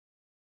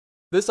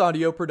This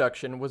audio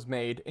production was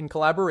made in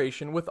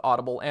collaboration with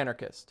Audible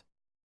Anarchist.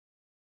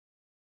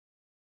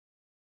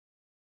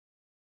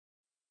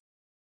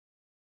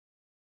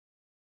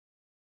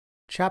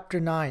 Chapter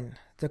 9.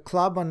 The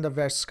Club on the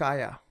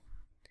Tverskaya.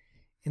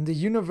 In the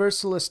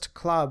Universalist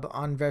Club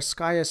on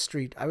Tverskaya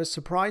Street, I was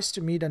surprised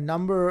to meet a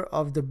number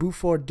of the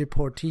Buford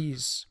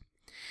deportees.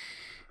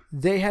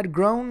 They had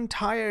grown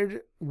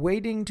tired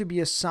waiting to be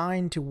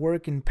assigned to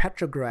work in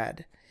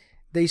Petrograd,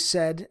 they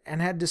said,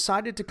 and had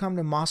decided to come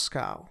to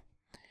Moscow.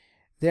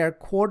 They are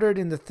quartered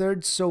in the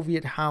Third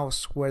Soviet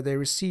House, where they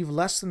receive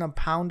less than a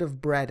pound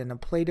of bread and a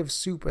plate of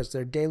soup as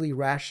their daily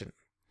ration.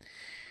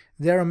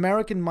 Their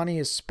American money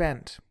is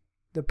spent.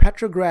 The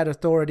Petrograd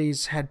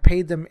authorities had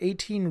paid them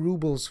 18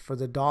 rubles for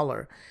the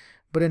dollar,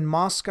 but in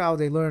Moscow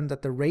they learned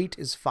that the rate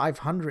is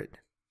 500.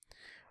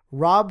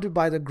 Robbed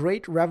by the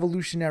great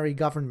revolutionary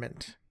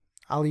government,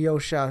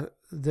 Alyosha,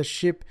 the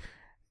ship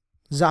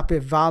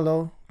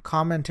Zapevalo,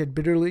 commented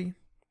bitterly.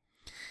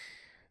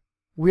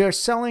 "We are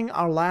selling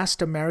our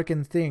last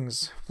American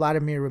things,"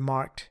 Vladimir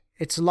remarked.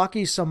 "It's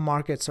lucky some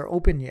markets are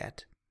open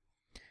yet."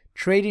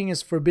 "Trading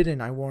is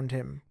forbidden," I warned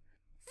him.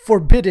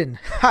 "Forbidden!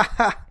 Ha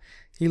ha!"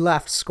 He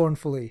laughed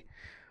scornfully.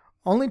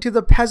 "Only to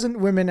the peasant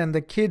women and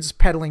the kids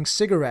peddling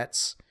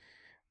cigarettes.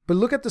 But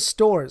look at the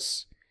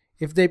stores.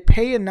 If they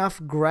pay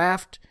enough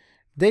graft,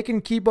 they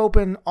can keep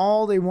open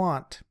all they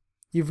want.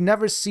 You've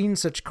never seen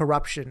such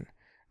corruption.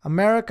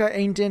 America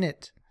ain't in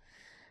it.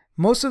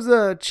 Most of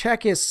the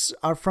Chekists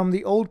are from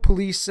the old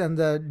police and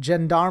the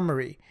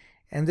gendarmerie,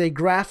 and they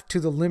graft to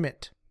the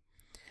limit.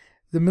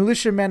 The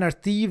militiamen are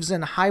thieves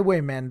and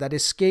highwaymen that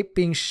escape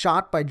being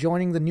shot by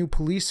joining the new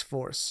police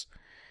force.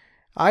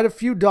 I had a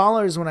few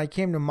dollars when I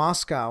came to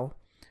Moscow.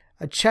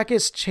 A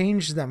Chekist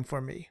changed them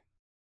for me."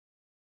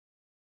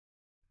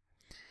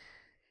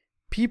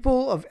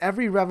 People of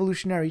every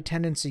revolutionary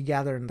tendency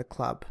gather in the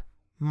club.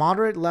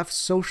 Moderate left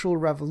social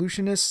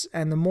revolutionists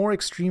and the more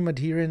extreme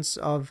adherents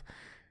of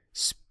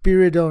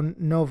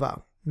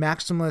Spiridonova,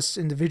 maximalists,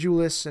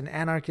 individualists, and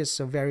anarchists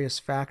of various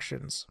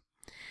factions.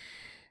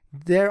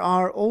 There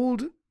are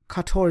old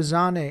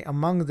Katorzane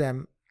among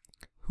them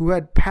who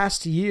had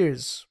passed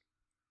years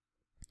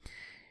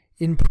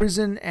in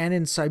prison and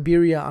in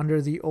Siberia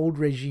under the old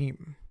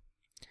regime.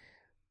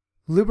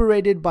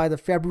 Liberated by the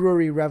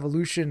February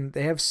Revolution,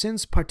 they have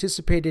since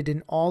participated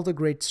in all the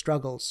great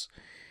struggles.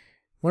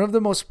 One of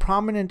the most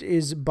prominent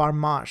is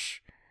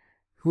Barmash,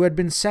 who had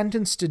been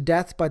sentenced to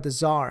death by the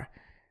Tsar,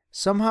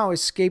 somehow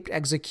escaped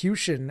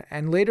execution,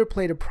 and later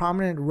played a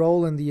prominent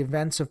role in the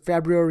events of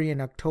February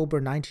and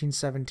October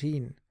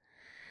 1917.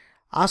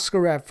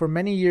 Askarev, for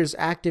many years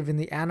active in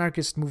the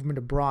anarchist movement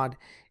abroad,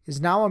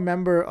 is now a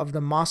member of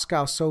the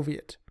Moscow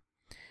Soviet.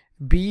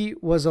 B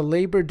was a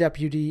labor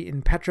deputy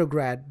in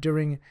Petrograd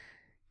during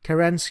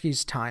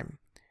Kerensky's time.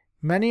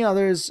 Many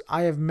others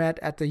I have met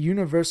at the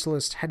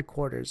Universalist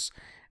headquarters,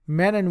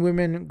 men and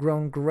women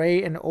grown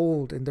gray and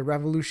old in the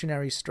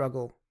revolutionary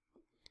struggle.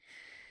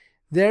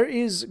 There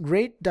is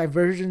great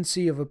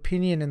divergency of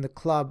opinion in the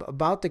club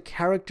about the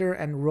character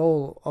and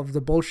role of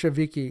the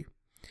Bolsheviki.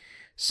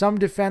 Some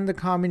defend the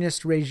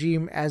communist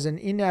regime as an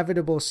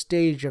inevitable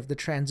stage of the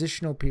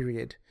transitional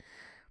period.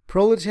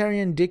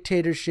 Proletarian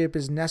dictatorship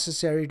is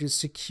necessary to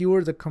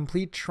secure the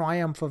complete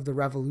triumph of the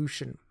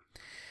revolution.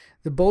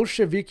 The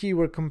Bolsheviki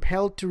were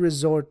compelled to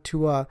resort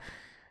to a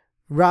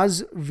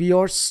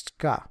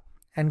razvyorstka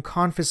and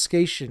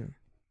confiscation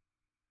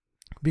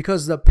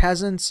because the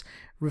peasants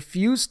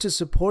refused to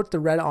support the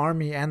Red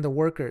Army and the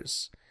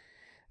workers.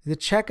 The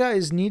Cheka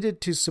is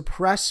needed to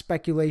suppress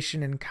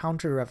speculation and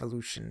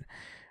counter-revolution,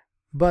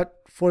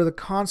 but for the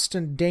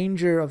constant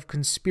danger of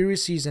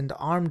conspiracies and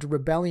armed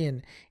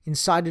rebellion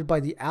incited by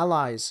the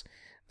Allies,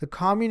 the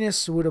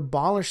communists would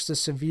abolish the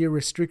severe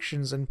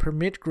restrictions and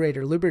permit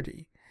greater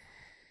liberty.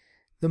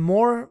 The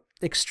more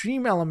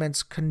extreme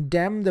elements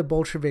condemn the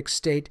Bolshevik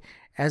state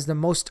as the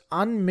most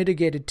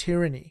unmitigated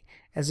tyranny,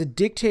 as a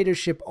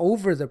dictatorship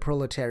over the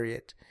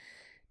proletariat.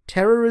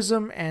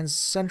 Terrorism and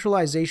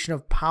centralization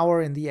of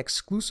power in the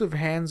exclusive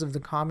hands of the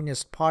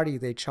Communist Party,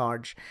 they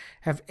charge,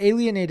 have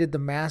alienated the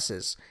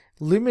masses,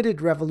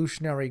 limited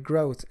revolutionary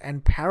growth,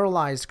 and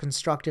paralyzed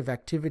constructive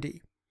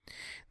activity.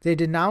 They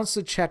denounce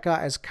the Cheka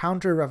as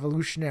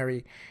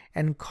counter-revolutionary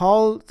and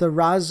call the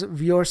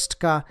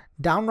razvyorstka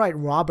downright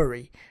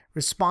robbery,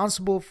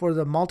 responsible for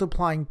the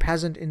multiplying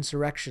peasant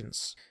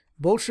insurrections.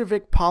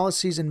 Bolshevik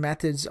policies and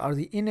methods are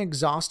the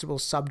inexhaustible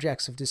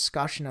subjects of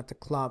discussion at the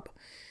club.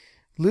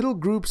 Little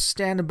groups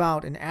stand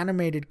about in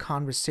animated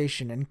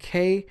conversation, and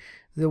K.,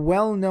 the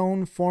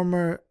well-known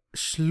former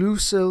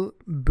Schlussel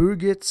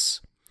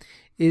Burgitz,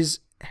 is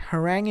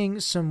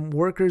haranguing some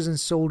workers and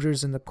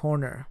soldiers in the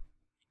corner.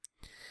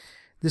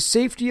 "The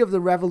safety of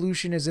the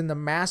revolution is in the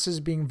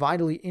masses being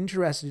vitally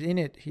interested in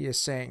it," he is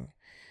saying.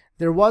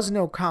 "There was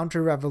no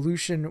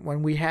counter-revolution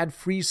when we had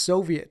free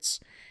Soviets.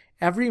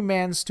 Every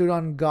man stood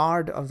on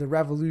guard of the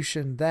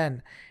revolution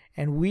then,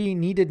 and we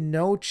needed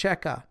no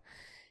Cheka.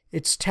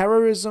 Its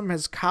terrorism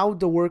has cowed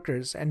the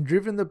workers and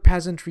driven the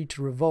peasantry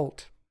to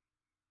revolt.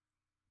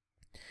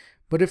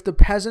 But if the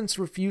peasants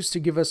refuse to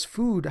give us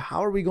food,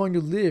 how are we going to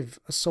live?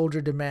 A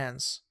soldier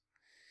demands.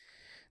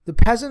 The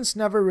peasants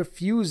never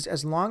refused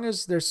as long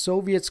as their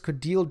Soviets could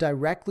deal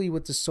directly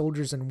with the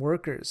soldiers and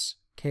workers,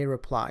 K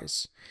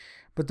replies.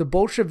 But the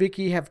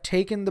Bolsheviki have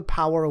taken the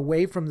power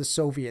away from the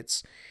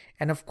Soviets,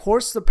 and of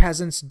course the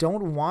peasants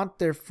don't want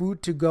their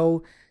food to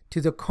go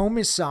to the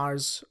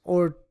commissars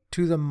or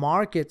to the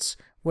markets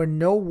where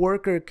no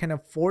worker can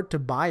afford to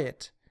buy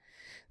it.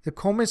 The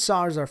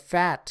commissars are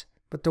fat,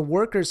 but the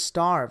workers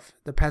starve,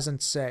 the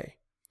peasants say.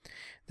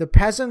 The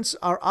peasants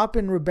are up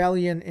in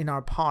rebellion in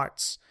our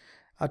parts.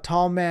 A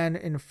tall man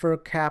in fur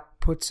cap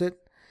puts it.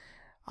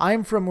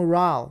 I'm from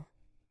Ural.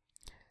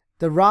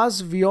 The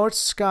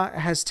Tverskaya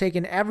has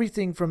taken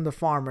everything from the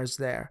farmers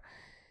there.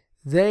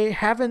 They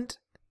haven't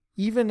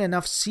even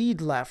enough seed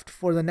left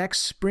for the next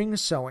spring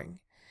sowing.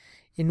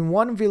 In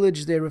one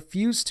village they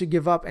refused to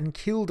give up and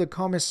killed a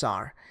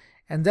commissar,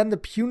 and then the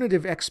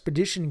punitive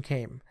expedition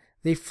came.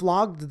 They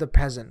flogged the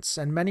peasants,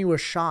 and many were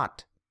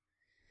shot.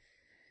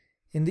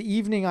 In the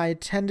evening I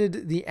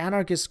attended the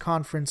anarchist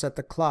conference at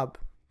the club.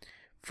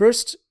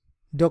 First,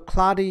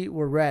 doklady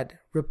were read,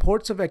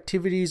 reports of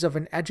activities of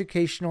an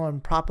educational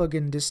and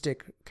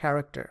propagandistic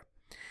character.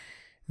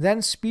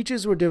 Then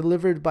speeches were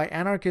delivered by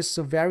anarchists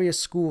of various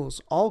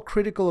schools, all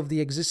critical of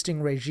the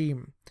existing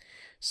regime.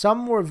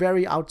 Some were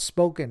very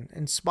outspoken,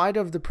 in spite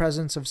of the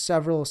presence of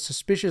several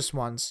suspicious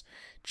ones,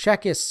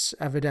 Chekists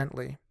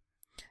evidently.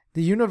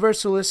 The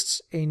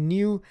Universalists, a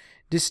new,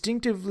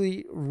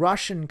 distinctively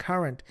Russian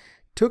current,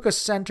 took a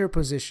center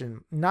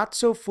position, not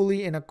so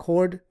fully in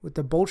accord with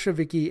the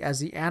Bolsheviki as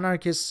the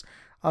anarchists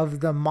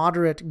of the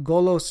moderate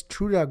Golos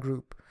Truda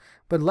group,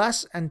 but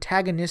less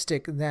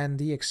antagonistic than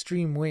the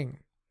extreme wing.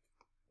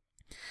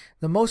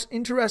 The most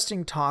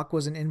interesting talk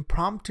was an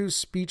impromptu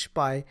speech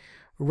by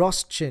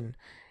Rostchin,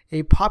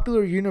 a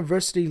popular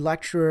university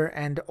lecturer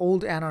and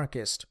old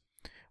anarchist.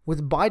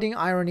 With biting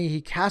irony,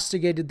 he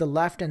castigated the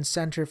left and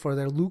center for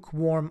their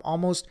lukewarm,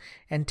 almost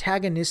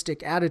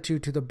antagonistic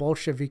attitude to the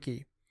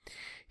Bolsheviki.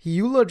 He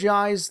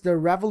eulogized the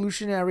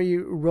revolutionary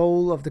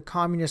role of the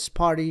Communist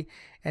Party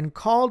and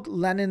called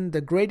Lenin the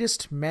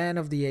greatest man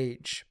of the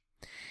age.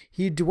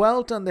 He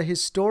dwelt on the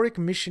historic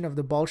mission of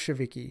the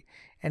Bolsheviki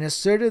and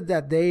asserted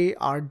that they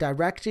are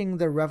directing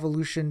the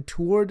revolution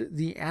toward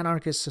the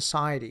anarchist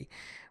society,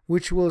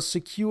 which will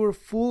secure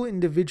full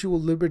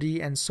individual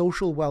liberty and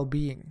social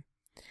well-being.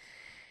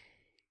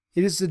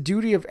 It is the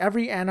duty of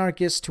every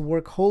anarchist to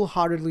work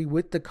wholeheartedly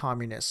with the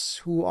communists,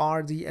 who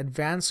are the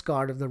advance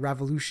guard of the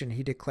revolution,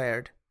 he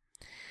declared.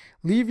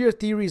 Leave your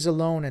theories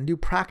alone and do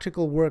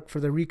practical work for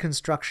the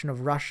reconstruction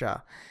of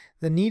Russia.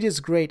 The need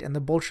is great and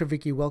the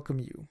Bolsheviki welcome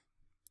you.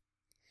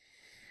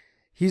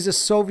 He's a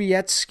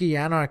Sovietsky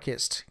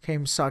anarchist,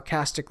 came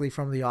sarcastically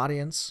from the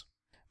audience.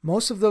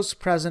 Most of those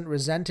present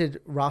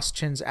resented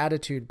Rostchin's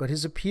attitude, but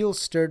his appeal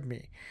stirred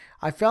me.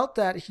 I felt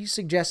that he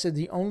suggested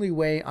the only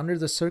way, under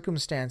the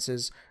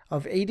circumstances,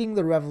 of aiding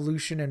the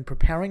revolution and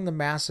preparing the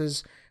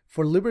masses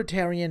for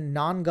libertarian,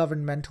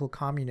 non-governmental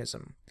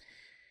communism.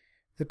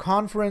 The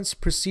conference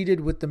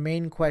proceeded with the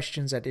main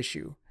questions at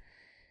issue: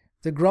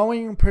 the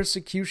growing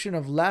persecution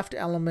of left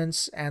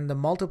elements and the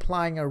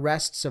multiplying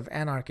arrests of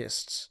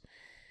anarchists.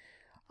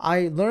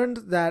 I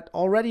learned that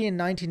already in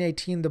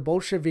 1918 the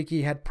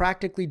Bolsheviki had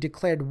practically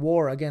declared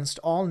war against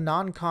all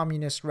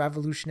non-communist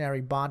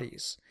revolutionary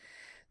bodies.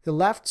 The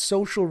left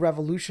social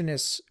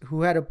revolutionists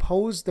who had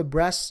opposed the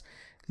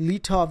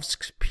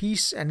Brest-Litovsk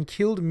peace and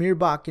killed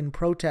Mirbach in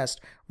protest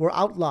were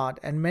outlawed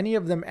and many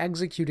of them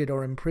executed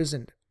or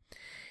imprisoned.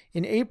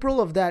 In April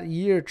of that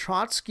year,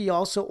 Trotsky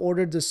also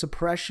ordered the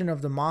suppression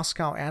of the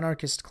Moscow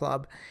Anarchist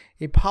Club,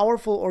 a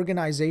powerful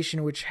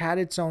organization which had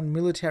its own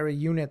military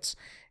units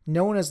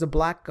known as the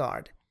Black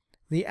Guard.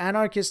 The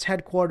anarchist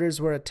headquarters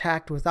were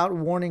attacked without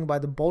warning by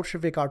the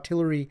Bolshevik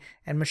artillery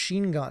and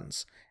machine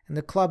guns, and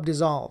the club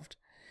dissolved.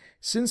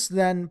 Since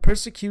then,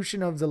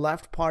 persecution of the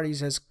left parties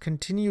has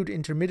continued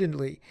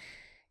intermittently,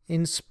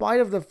 in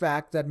spite of the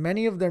fact that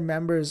many of their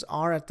members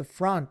are at the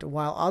front,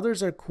 while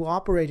others are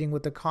cooperating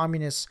with the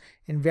communists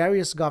in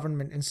various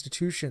government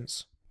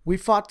institutions. We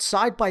fought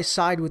side by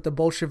side with the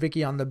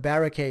Bolsheviki on the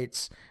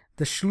barricades,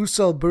 the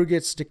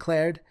Schlüsselburgits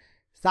declared.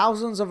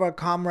 Thousands of our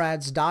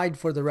comrades died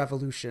for the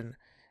revolution.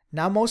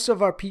 Now most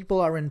of our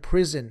people are in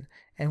prison,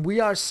 and we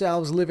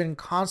ourselves live in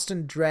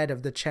constant dread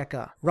of the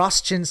Cheka.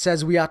 Rostchin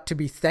says we ought to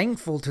be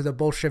thankful to the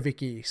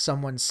Bolsheviki,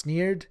 someone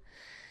sneered.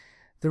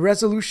 The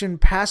resolution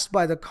passed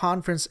by the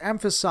conference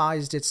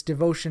emphasized its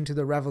devotion to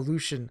the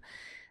revolution,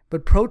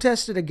 but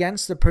protested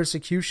against the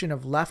persecution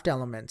of left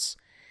elements,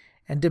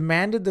 and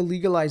demanded the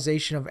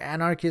legalization of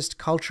anarchist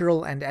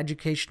cultural and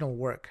educational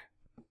work.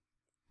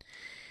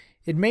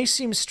 It may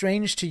seem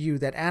strange to you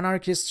that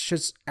anarchists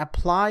should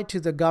apply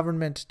to the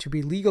government to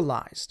be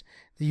legalized,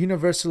 the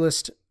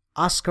Universalist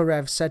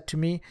Askarev said to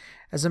me.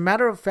 As a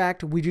matter of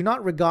fact, we do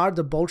not regard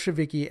the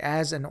Bolsheviki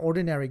as an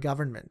ordinary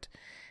government.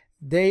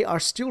 They are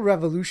still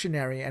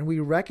revolutionary, and we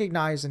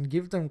recognize and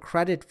give them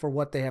credit for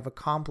what they have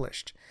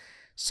accomplished.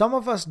 Some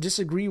of us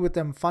disagree with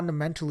them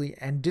fundamentally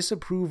and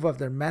disapprove of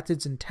their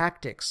methods and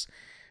tactics,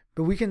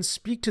 but we can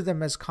speak to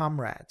them as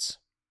comrades.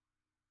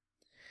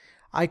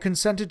 I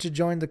consented to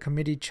join the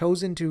committee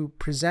chosen to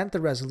present the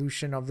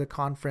resolution of the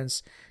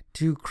conference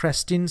to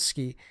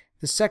Krestinsky,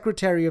 the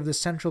secretary of the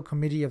Central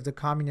Committee of the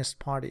Communist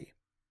Party.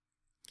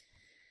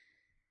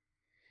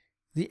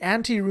 The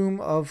anteroom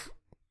of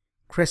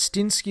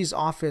Krestinsky's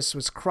office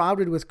was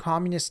crowded with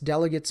communist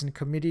delegates and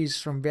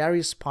committees from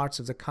various parts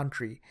of the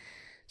country.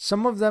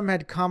 Some of them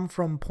had come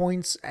from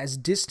points as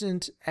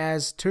distant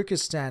as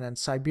Turkestan and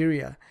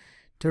Siberia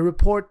to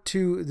report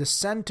to the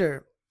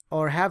center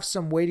or have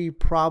some weighty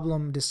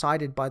problem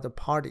decided by the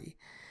party.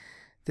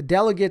 The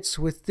delegates,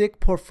 with thick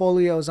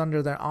portfolios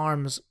under their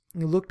arms,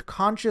 looked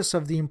conscious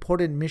of the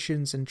important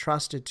missions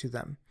entrusted to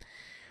them.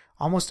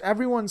 Almost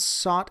everyone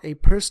sought a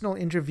personal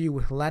interview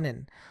with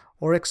Lenin,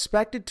 or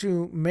expected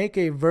to make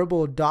a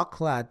verbal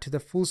doklad to the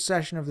full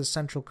session of the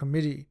Central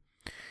Committee,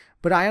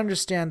 but I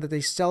understand that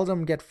they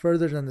seldom get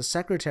further than the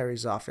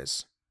secretary's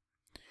office.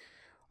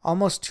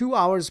 Almost 2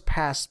 hours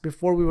passed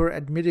before we were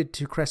admitted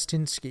to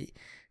Krestinsky,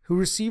 who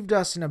received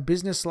us in a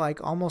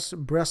businesslike, almost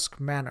brusque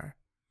manner.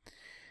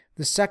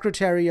 The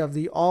secretary of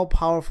the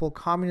all-powerful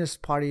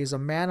Communist Party is a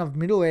man of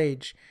middle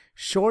age,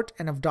 short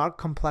and of dark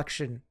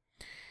complexion.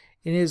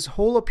 In his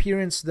whole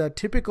appearance, the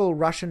typical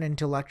Russian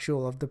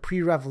intellectual of the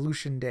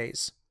pre-revolution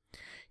days.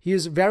 He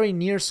is very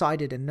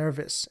nearsighted and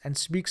nervous, and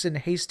speaks in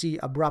hasty,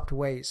 abrupt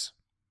ways.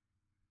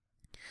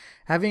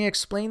 Having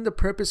explained the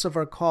purpose of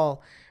our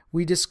call,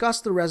 we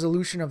discussed the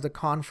resolution of the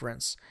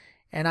conference,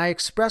 and I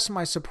expressed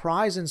my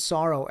surprise and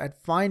sorrow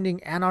at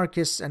finding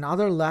anarchists and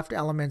other left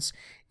elements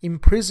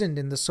imprisoned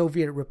in the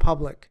Soviet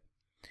Republic.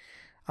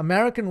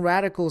 American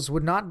radicals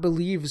would not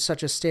believe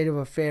such a state of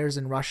affairs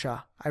in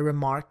Russia, I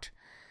remarked.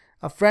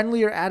 A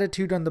friendlier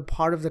attitude on the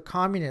part of the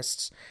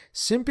communists,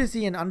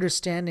 sympathy and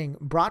understanding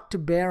brought to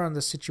bear on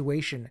the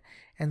situation,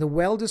 and the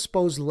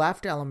well-disposed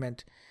left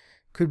element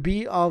could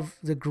be of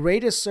the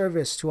greatest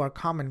service to our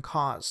common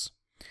cause.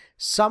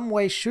 Some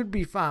way should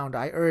be found,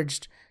 I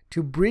urged,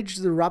 to bridge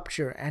the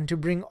rupture and to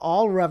bring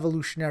all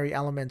revolutionary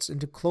elements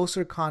into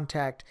closer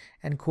contact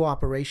and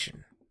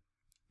cooperation.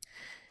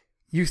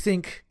 You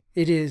think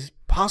it is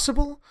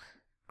possible?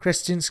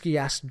 Krestinsky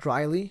asked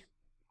dryly.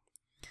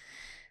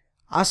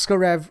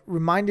 Askarev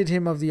reminded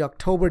him of the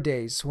October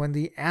days when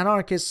the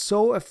anarchists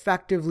so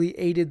effectively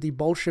aided the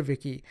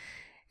Bolsheviki,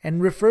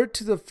 and referred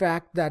to the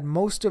fact that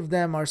most of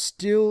them are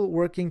still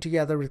working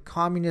together with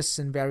communists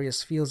in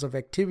various fields of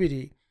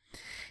activity,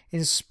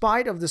 in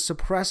spite of the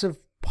suppressive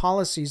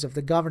policies of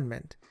the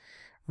government.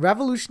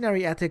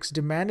 Revolutionary ethics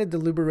demanded the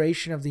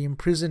liberation of the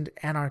imprisoned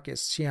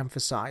anarchists, he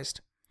emphasized.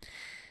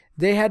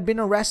 They had been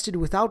arrested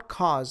without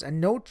cause, and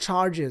no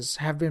charges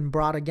have been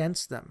brought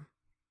against them.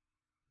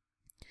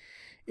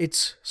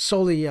 It's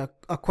solely a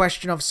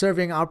question of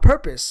serving our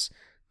purpose,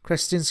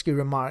 Krestinsky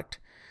remarked.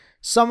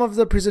 Some of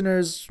the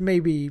prisoners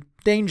may be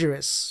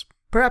dangerous.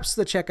 Perhaps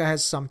the Cheka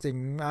has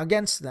something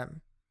against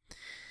them.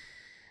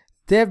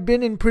 They have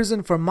been in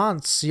prison for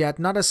months, yet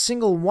not a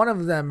single one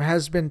of them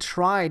has been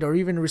tried or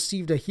even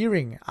received a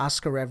hearing,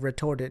 Askarev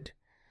retorted.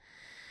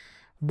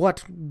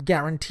 What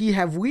guarantee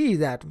have we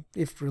that,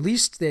 if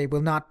released, they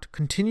will not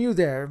continue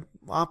their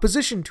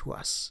opposition to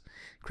us?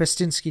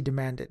 Krestinsky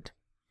demanded.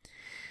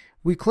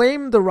 We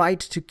claim the right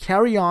to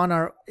carry on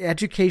our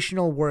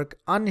educational work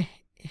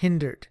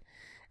unhindered,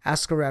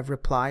 Askarev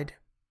replied.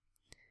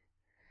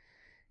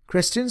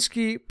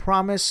 Krestinsky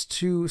promised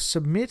to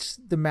submit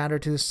the matter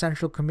to the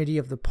Central Committee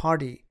of the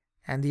party,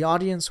 and the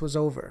audience was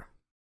over.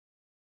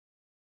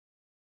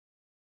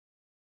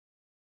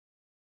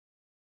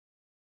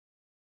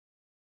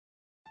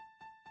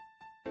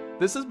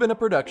 This has been a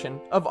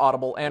production of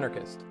Audible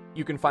Anarchist.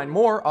 You can find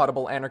more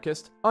Audible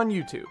Anarchist on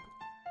YouTube.